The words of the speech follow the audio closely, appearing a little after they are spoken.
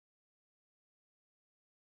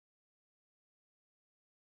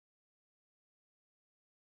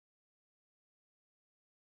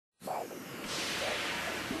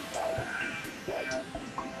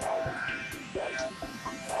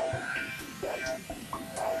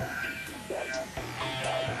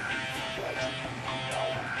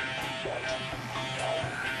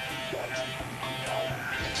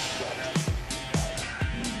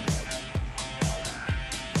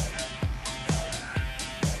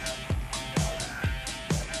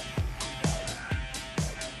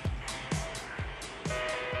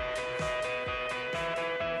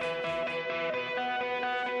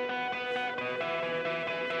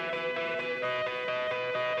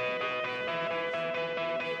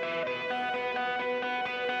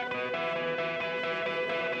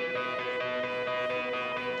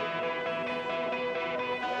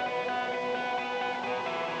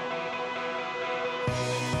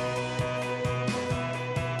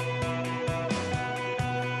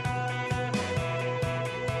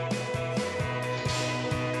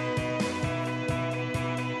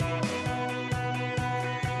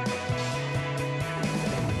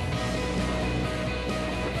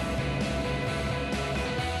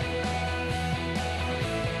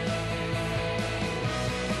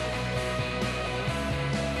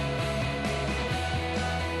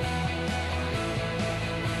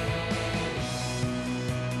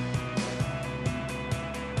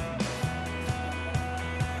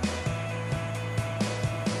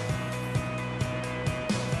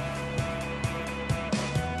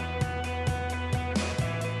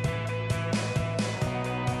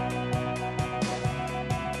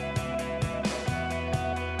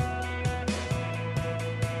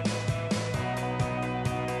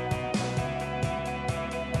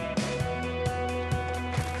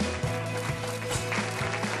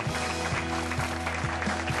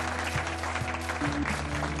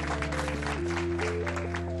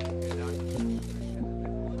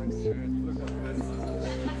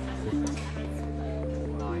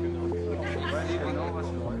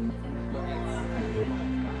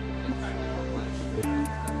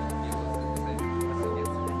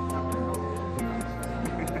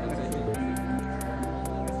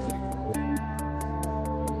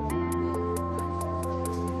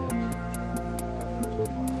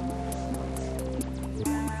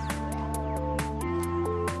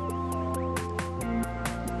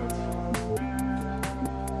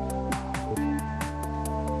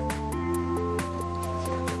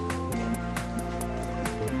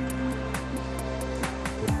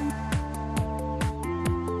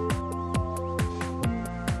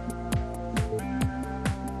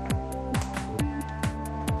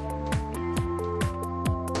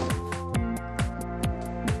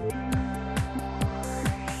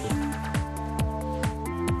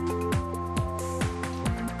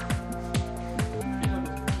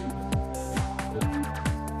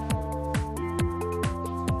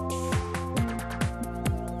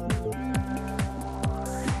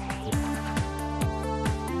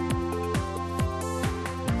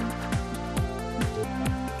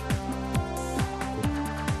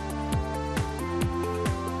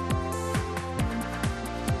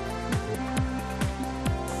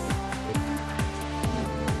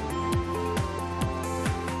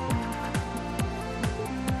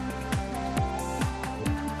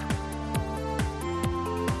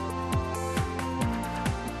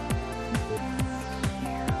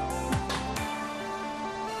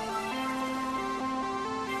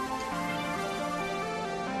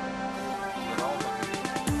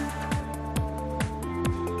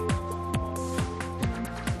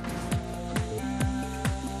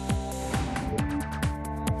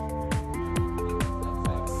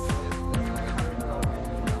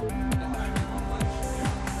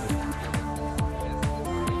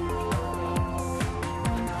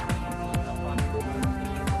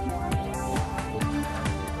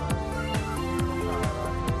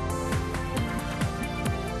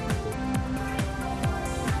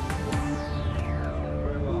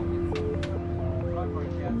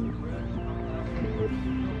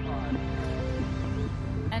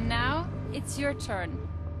it's your turn.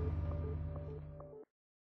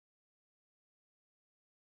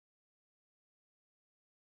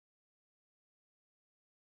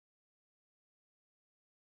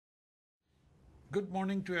 Good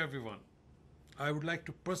morning to everyone. I would like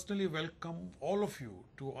to personally welcome all of you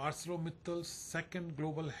to ArcelorMittal's second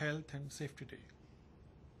Global Health and Safety Day.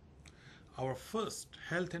 Our first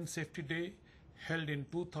Health and Safety Day, held in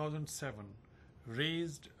 2007,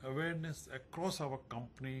 raised awareness across our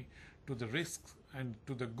company to the risks and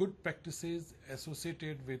to the good practices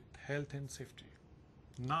associated with health and safety.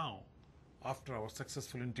 Now, after our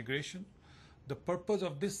successful integration, the purpose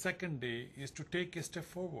of this second day is to take a step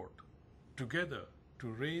forward together to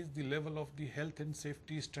raise the level of the health and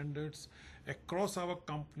safety standards across our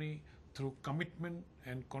company through commitment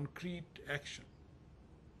and concrete action.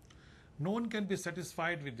 No one can be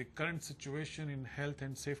satisfied with the current situation in health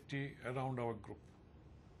and safety around our group.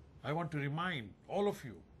 I want to remind all of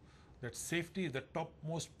you that safety is the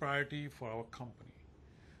topmost priority for our company.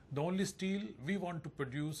 The only steel we want to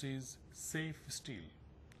produce is safe steel.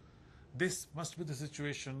 This must be the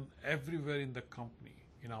situation everywhere in the company,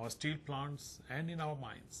 in our steel plants and in our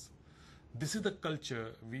mines. This is the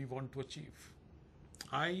culture we want to achieve.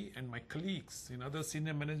 I and my colleagues in other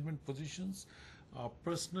senior management positions are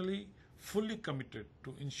personally fully committed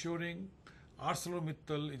to ensuring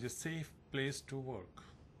ArcelorMittal is a safe place to work.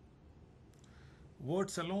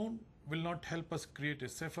 Words alone will not help us create a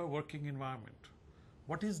safer working environment.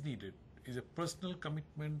 What is needed is a personal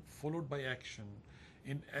commitment followed by action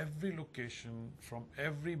in every location from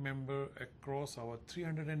every member across our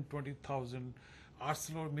 320,000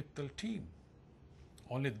 ArcelorMittal team.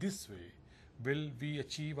 Only this way will we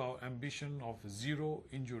achieve our ambition of zero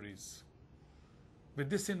injuries. With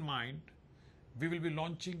this in mind, we will be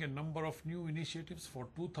launching a number of new initiatives for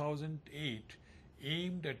 2008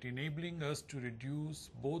 aimed at enabling us to reduce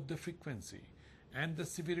both the frequency and the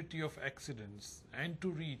severity of accidents and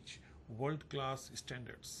to reach world-class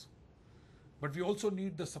standards. But we also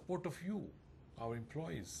need the support of you, our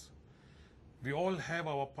employees. We all have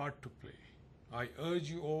our part to play. I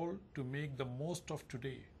urge you all to make the most of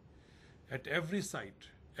today. At every site,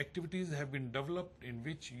 activities have been developed in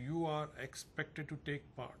which you are expected to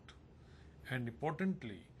take part. And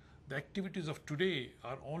importantly, the activities of today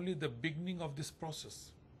are only the beginning of this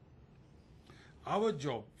process. Our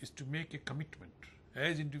job is to make a commitment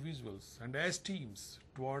as individuals and as teams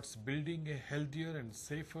towards building a healthier and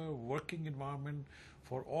safer working environment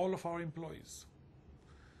for all of our employees.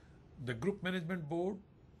 The Group Management Board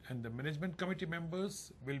and the Management Committee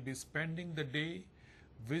members will be spending the day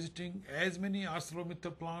visiting as many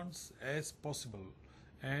ArcelorMittal plants as possible,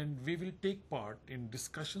 and we will take part in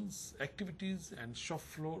discussions, activities and shop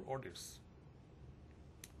floor audits.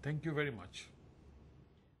 Thank you very much.